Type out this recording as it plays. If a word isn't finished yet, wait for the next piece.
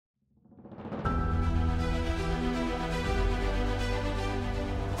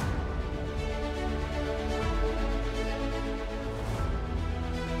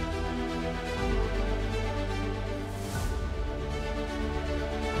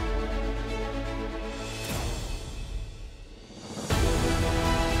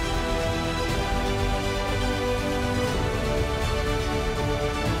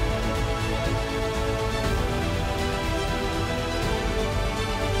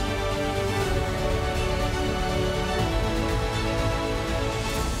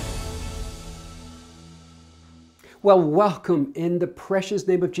Well, welcome in the precious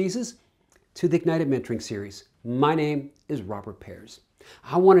name of Jesus to the Ignited Mentoring Series. My name is Robert Pears.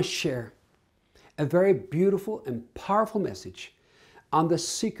 I want to share a very beautiful and powerful message on the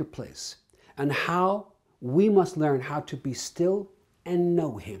secret place and how we must learn how to be still and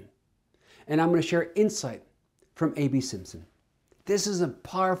know Him. And I'm going to share insight from A B Simpson. This is a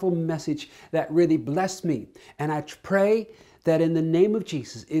powerful message that really blessed me. And I pray that in the name of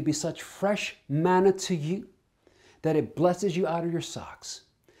Jesus, it be such fresh manna to you that it blesses you out of your socks.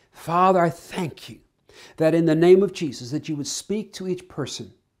 Father, I thank you that in the name of Jesus, that you would speak to each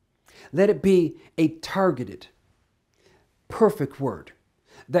person. Let it be a targeted, perfect word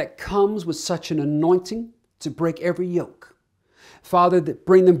that comes with such an anointing to break every yoke. Father, that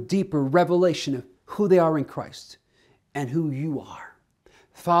bring them deeper revelation of who they are in Christ and who you are.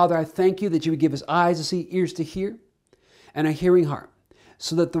 Father, I thank you that you would give us eyes to see, ears to hear, and a hearing heart,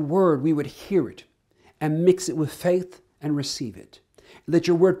 so that the word, we would hear it and mix it with faith and receive it. Let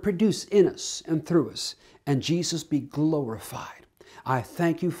your word produce in us and through us, and Jesus be glorified. I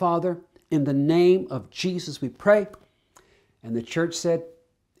thank you, Father. In the name of Jesus we pray. And the church said,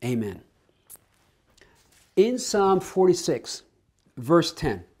 amen. In Psalm 46, verse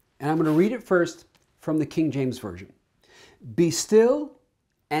 10, and I'm going to read it first from the King James Version. Be still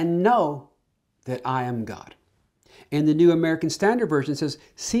and know that I am God. In the New American Standard Version, it says,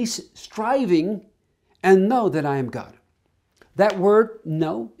 cease striving and know that I am God. That word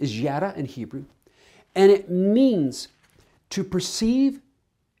know is yada in Hebrew, and it means to perceive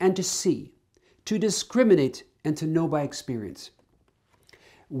and to see, to discriminate and to know by experience.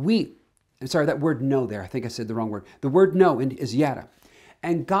 That word know there, I think I said the wrong word. The word know is yada.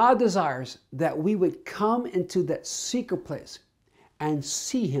 And God desires that we would come into that secret place and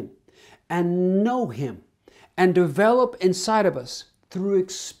see Him and know Him and develop inside of us through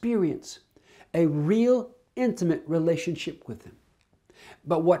experience a real intimate relationship with Him.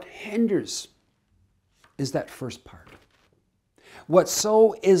 But what hinders is that first part. What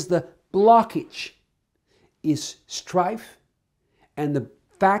so is the blockage is strife and the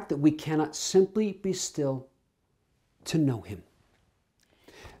fact that we cannot simply be still to know Him.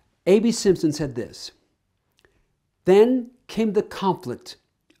 A B Simpson said this, then came the conflict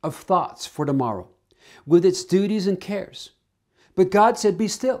of thoughts for tomorrow with its duties and cares. But God said, be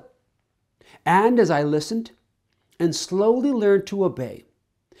still. And as I listened and slowly learned to obey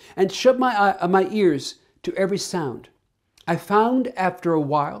and shut my ears to every sound, I found after a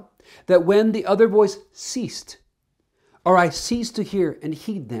while that when the other voice ceased, or I ceased to hear and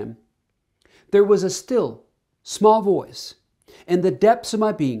heed them, there was a still, small voice in the depths of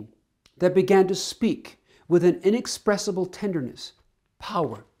my being that began to speak with an inexpressible tenderness,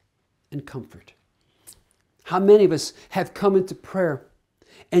 power, and comfort. How many of us have come into prayer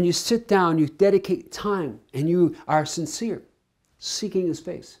and you sit down, you dedicate time, and you are sincere, seeking His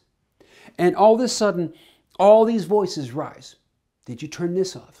face. And all of a sudden, all these voices rise. Did you turn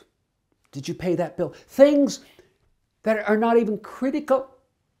this off? Did you pay that bill? Things that are not even critical.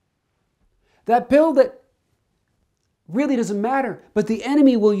 That bill that really doesn't matter, but the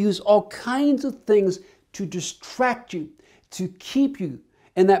enemy will use all kinds of things to distract you, to keep you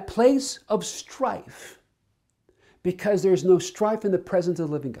in that place of strife. Because there's no strife in the presence of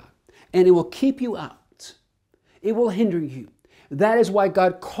the living God. And it will keep you out. It will hinder you. That is why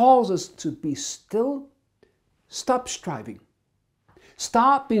God calls us to be still. Stop striving.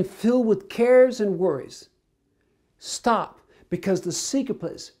 Stop being filled with cares and worries. Stop, because the secret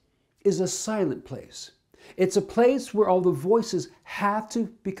place is a silent place. It's a place where all the voices have to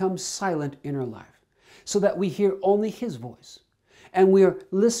become silent in our life so that we hear only His voice and we are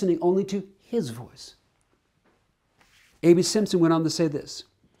listening only to His voice. A B Simpson went on to say this,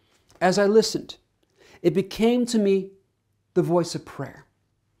 as I listened, it became to me the voice of prayer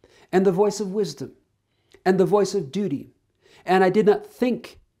and the voice of wisdom and the voice of duty. And I did not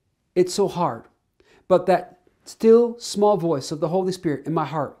think it so hard, but that still small voice of the Holy Spirit in my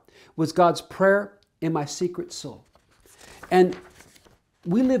heart was God's prayer in my secret soul. And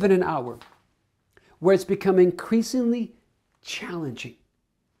we live in an hour where it's become increasingly challenging.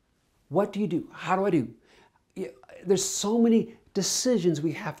 What do you do? How do I do? There's so many decisions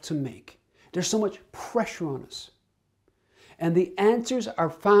we have to make. There's so much pressure on us. And the answers are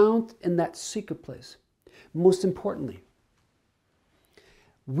found in that secret place. Most importantly,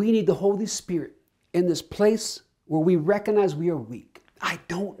 we need the Holy Spirit in this place where we recognize we are weak. I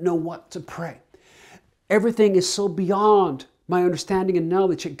don't know what to pray. Everything is so beyond my understanding and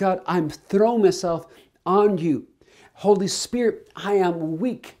knowledge. God, I'm throwing myself on you. Holy Spirit, I am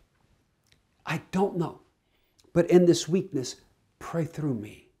weak. I don't know. But in this weakness, pray through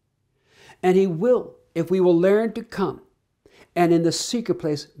me. And He will if we will learn to come and in the secret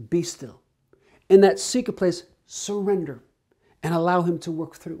place be still. In that secret place, surrender and allow him to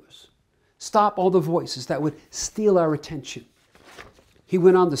work through us. Stop all the voices that would steal our attention. He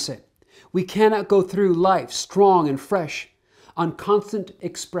went on to say, we cannot go through life strong and fresh on constant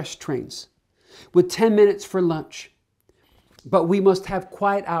express trains with 10 minutes for lunch, but we must have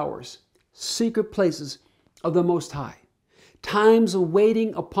quiet hours, secret places of the Most High, times of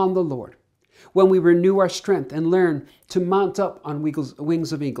waiting upon the Lord, when we renew our strength and learn to mount up on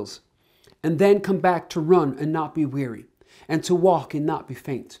wings of eagles, and then come back to run and not be weary, and to walk and not be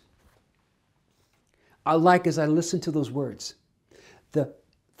faint. I like, as I listen to those words, the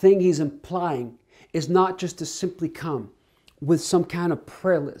thing he's implying is not just to simply come with some kind of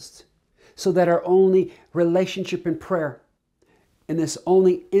prayer list, so that our only relationship in prayer and this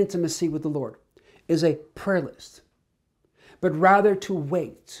only intimacy with the Lord is a prayer list, but rather to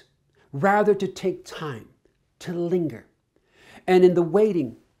wait, rather to take time, to linger. And in the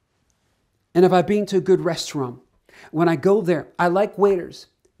waiting, and if I've been to a good restaurant, when I go there, I like waiters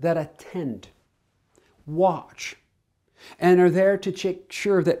that attend, watch, and are there to make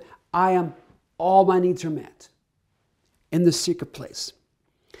sure that all my needs are met. In the secret place,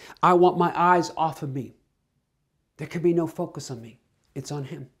 I want my eyes off of me. There can be no focus on me. It's on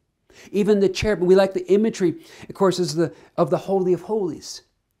him. Even the cherubim, we like the imagery, of course, is of the Holy of Holies,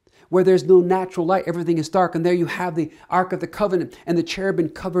 where there's no natural light, everything is dark, and there you have the Ark of the Covenant, and the cherubim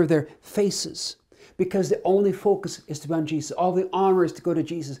cover their faces, because the only focus is to be on Jesus. All the honor is to go to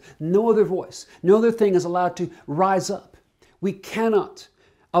Jesus. No other voice, no other thing is allowed to rise up. We cannot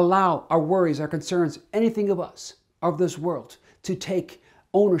allow our worries, our concerns, anything of us, of this world, to take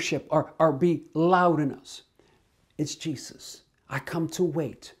ownership or be loud in us. It's Jesus. I come to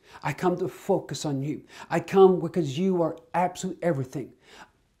wait. I come to focus on you. I come because you are absolute everything.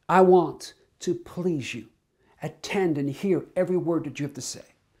 I want to please you. Attend and hear every word that you have to say.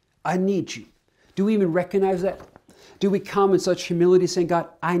 I need you. Do we even recognize that? Do we come in such humility saying, God,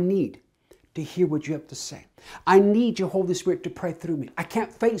 I need to hear what you have to say. I need your Holy Spirit to pray through me. I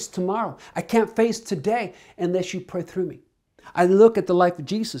can't face tomorrow. I can't face today unless you pray through me. I look at the life of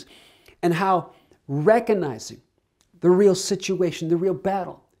Jesus and how recognizing the real situation, the real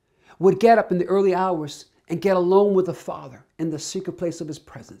battle, would get up in the early hours and get alone with the Father in the secret place of his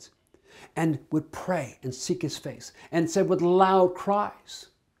presence and would pray and seek his face, and said with loud cries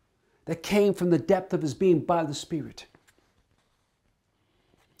that came from the depth of his being by the Spirit.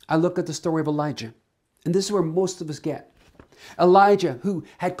 I look at the story of Elijah, and this is where most of us get. Elijah, who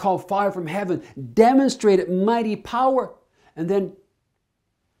had called fire from heaven, demonstrated mighty power, and then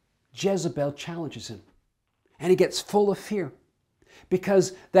Jezebel challenges him, and he gets full of fear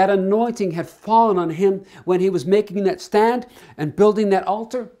because that anointing had fallen on him when he was making that stand and building that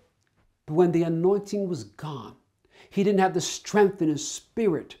altar. But when the anointing was gone, he didn't have the strength in his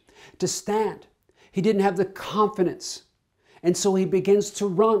spirit to stand. He didn't have the confidence. And so he begins to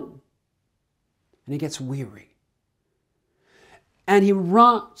run. And he gets weary. And he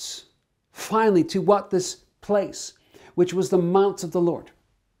runs finally to this place, which was the mount of the Lord.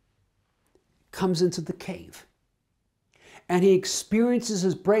 Comes into the cave. And he experiences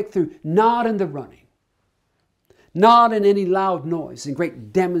his breakthrough not in the running, not in any loud noise and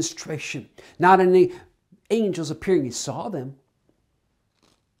great demonstration, not in any angels appearing. He saw them,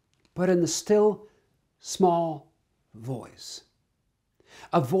 but in the still, small voice.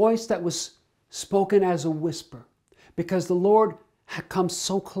 A voice that was spoken as a whisper, because the Lord had come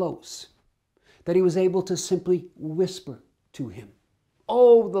so close that he was able to simply whisper to him.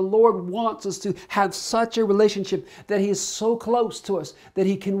 Oh, the Lord wants us to have such a relationship that he is so close to us that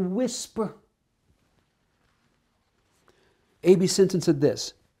he can whisper. A B Simpson said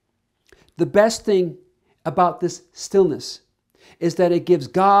this: the best thing about this stillness is that it gives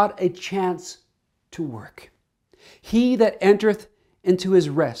God a chance to work. He that entereth into his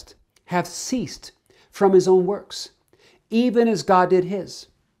rest hath ceased from his own works, even as God did his.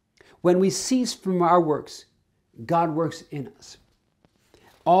 When we cease from our works, God works in us.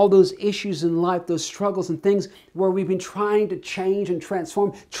 All those issues in life, those struggles and things where we've been trying to change and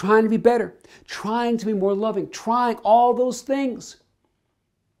transform, trying to be better, trying to be more loving, trying all those things.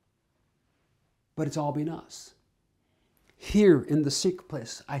 But it's all been us. Here in the secret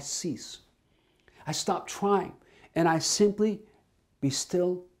place, I cease. I stop trying and I simply be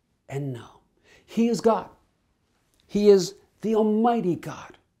still and know. He is God. He is the Almighty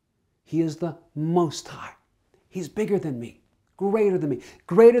God. He is the Most High. He's bigger than me. Greater than me,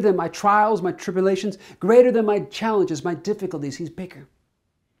 greater than my trials, my tribulations, greater than my challenges, my difficulties. He's bigger.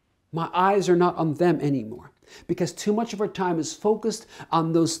 My eyes are not on them anymore, because too much of our time is focused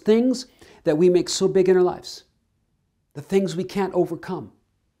on those things that we make so big in our lives, the things we can't overcome.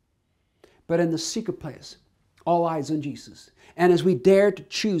 But in the secret place, all eyes on Jesus. And as we dare to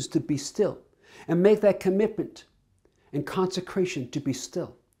choose to be still and make that commitment and consecration to be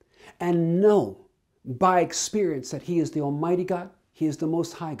still and know by experience that He is the Almighty God, He is the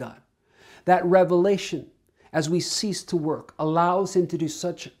Most High God, that revelation as we cease to work allows Him to do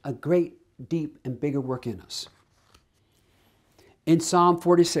such a great, deep, and bigger work in us. In Psalm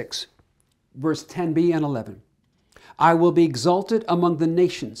 46, verse 10b and 11, I will be exalted among the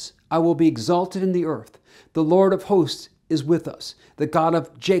nations. I will be exalted in the earth. The Lord of hosts is with us. The God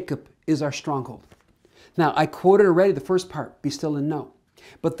of Jacob is our stronghold. Now, I quoted already the first part, be still and know.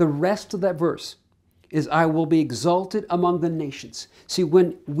 But the rest of that verse is, I will be exalted among the nations. See,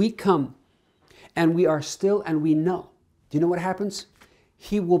 when we come and we are still and we know, do you know what happens?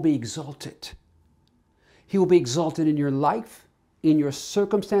 He will be exalted. He will be exalted in your life, in your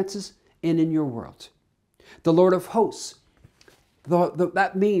circumstances, and in your world. The Lord of hosts,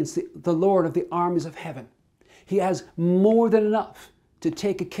 that means the Lord of the armies of heaven. He has more than enough to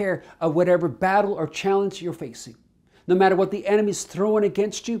take care of whatever battle or challenge you're facing. No matter what the enemy is throwing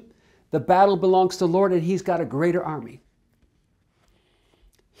against you, the battle belongs to the Lord, and He's got a greater army.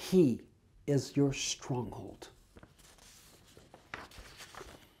 He is your stronghold.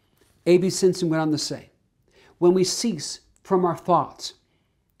 A B Simpson went on to say, when we cease from our thoughts,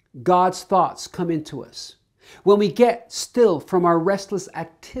 God's thoughts come into us. When we get still from our restless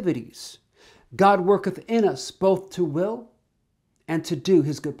activities, God worketh in us both to will and to do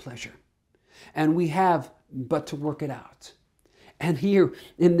His good pleasure. And we have but to work it out. And here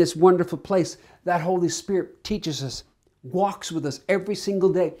in this wonderful place, that Holy Spirit teaches us, walks with us every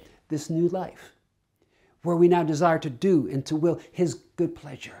single day, this new life, where we now desire to do and to will His good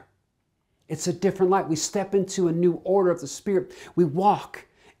pleasure. It's a different life. We step into a new order of the Spirit. We walk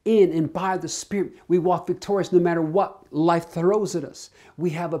in and by the Spirit. We walk victorious no matter what life throws at us. We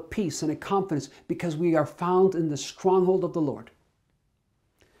have a peace and a confidence because we are found in the stronghold of the Lord.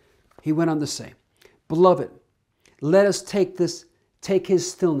 He went on to say, Beloved, let us take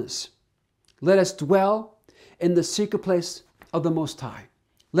His stillness. Let us dwell in the secret place of the Most High.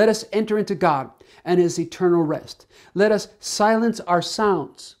 Let us enter into God and His eternal rest. Let us silence our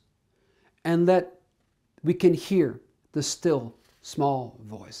sounds and we can hear the still small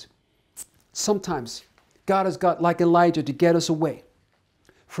voice. Sometimes God has got, like Elijah, to get us away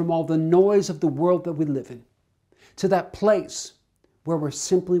from all the noise of the world that we live in, to that place where we're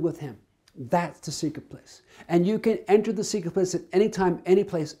simply with Him. That's the secret place. And you can enter the secret place at any time, any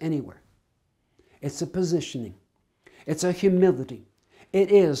place, anywhere. It's a positioning. It's a humility.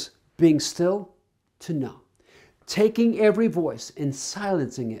 It is being still to know. Taking every voice and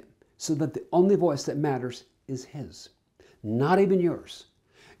silencing it so that the only voice that matters is His, not even yours.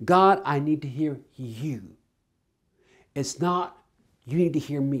 God, I need to hear You. It's not, you need to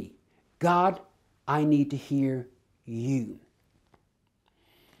hear me. God, I need to hear You.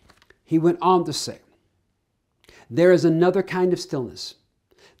 He went on to say, there is another kind of stillness,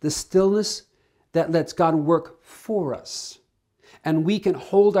 the stillness that lets God work for us, and we can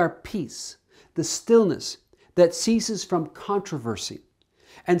hold our peace, the stillness that ceases from controversy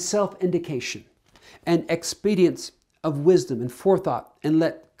and self-indication and expedience of wisdom and forethought, and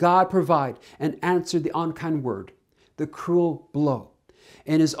let God provide and answer the unkind word, the cruel blow,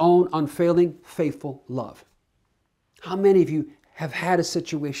 in His own unfailing, faithful love. How many of you have had a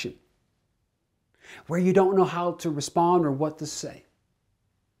situation where you don't know how to respond or what to say?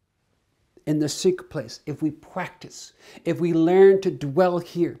 In the secret place, if we practice, if we learn to dwell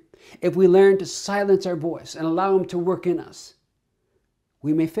here, if we learn to silence our voice and allow Him to work in us,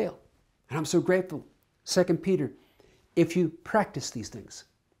 we may fail. And I'm so grateful. 2 Peter, if you practice these things,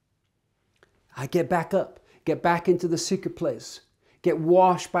 I get back up, get back into the secret place, get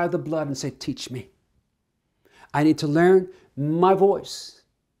washed by the blood and say, teach me. I need to learn. My voice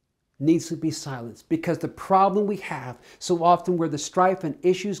needs to be silenced, because the problem we have so often where the strife and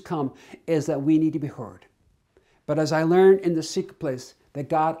issues come is that we need to be heard. But as I learn in the secret place that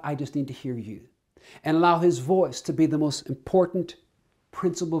God, I just need to hear You, and allow His voice to be the most important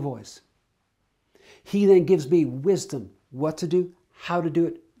principal voice. He then gives me wisdom, what to do, how to do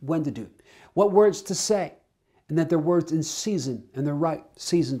it, when to do it, what words to say, and that they're words in season and they're right,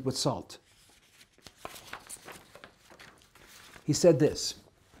 seasoned with salt. He said this,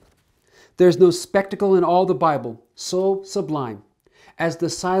 there's no spectacle in all the Bible so sublime as the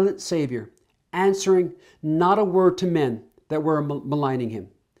silent Savior answering not a word to men that were maligning Him,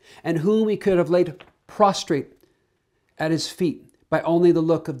 and whom He could have laid prostrate at His feet, by only the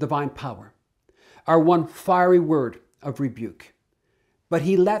look of divine power, or one fiery word of rebuke. But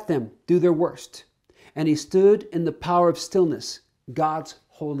he let them do their worst, and he stood in the power of stillness, God's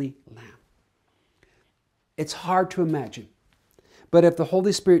holy Lamb. It's hard to imagine, but if the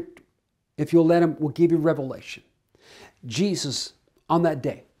Holy Spirit, if you'll let him, will give you revelation. Jesus, on that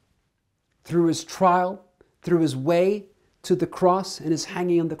day, through his trial, through his way to the cross and his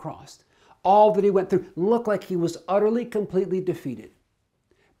hanging on the cross, all that he went through looked like he was utterly, completely defeated.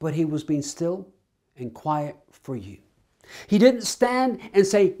 But he was being still and quiet for you. He didn't stand and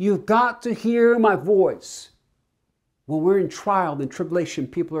say, you've got to hear my voice. When we're in trial and tribulation,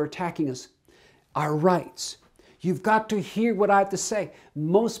 people are attacking us, our rights. You've got to hear what I have to say.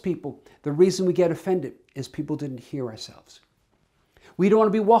 Most people, the reason we get offended is people didn't hear ourselves. We don't want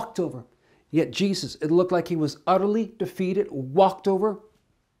to be walked over. Yet Jesus, it looked like he was utterly defeated, walked over,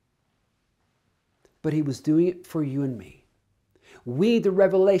 but he was doing it for you and me. We need the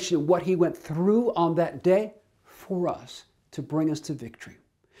revelation of what he went through on that day for us to bring us to victory.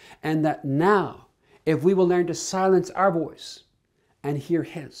 And that now, if we will learn to silence our voice and hear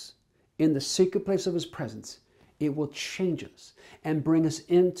his in the secret place of his presence, it will change us and bring us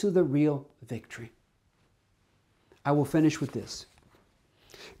into the real victory. I will finish with this.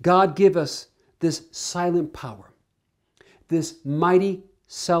 God give us this silent power, this mighty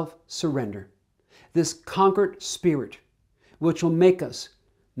self-surrender, this conquered spirit, which will make us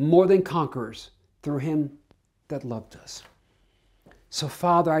more than conquerors through him that loved us. So,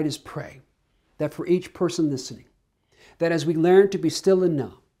 Father, I just pray that for each person listening, that as we learn to be still and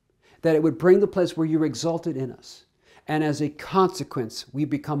know, that it would bring the place where you're exalted in us. And as a consequence, we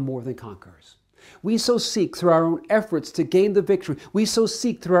become more than conquerors. We so seek through our own efforts to gain the victory. We so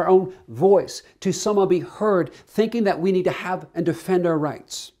seek through our own voice to somehow be heard, thinking that we need to have and defend our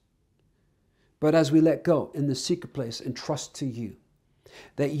rights. But as we let go in the secret place and trust to you,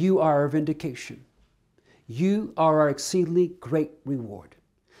 that you are our vindication, you are our exceedingly great reward,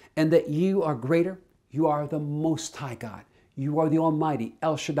 and that you are greater, you are the Most High God. You are the Almighty,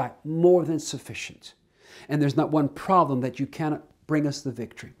 El Shaddai, more than sufficient. And there's not one problem that you cannot bring us the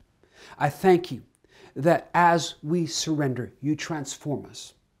victory. I thank you that as we surrender, you transform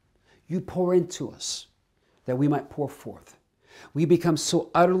us. You pour into us that we might pour forth. We become so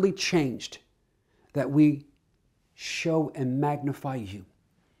utterly changed that we show and magnify you.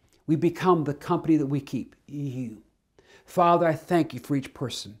 We become the company that we keep, you. Father, I thank you for each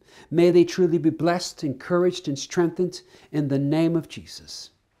person. May they truly be blessed, encouraged, and strengthened in the name of Jesus.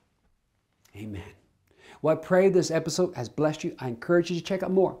 Amen. Well, I pray this episode has blessed you. I encourage you to check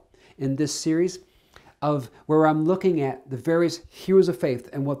out more in this series of where I'm looking at the various heroes of faith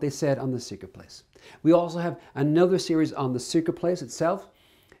and what they said on the secret place. We also have another series on the secret place itself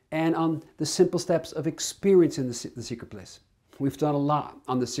and on the simple steps of experiencing the secret place. We've done a lot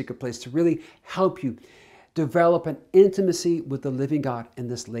on the secret place to really help you develop an intimacy with the living God in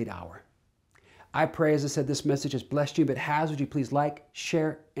this late hour. I pray, as I said, this message has blessed you. If it has, would you please like,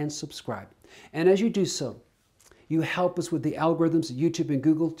 share, and subscribe? And as you do so, you help us with the algorithms of YouTube and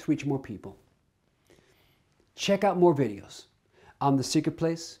Google to reach more people. Check out more videos on the secret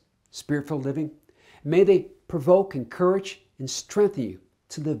place, spirit-filled living. May they provoke, encourage, and strengthen you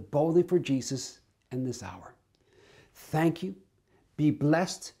to live boldly for Jesus in this hour. Thank you. Be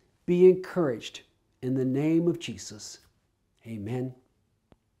blessed. Be encouraged. In the name of Jesus, amen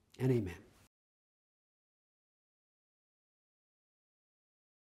and amen.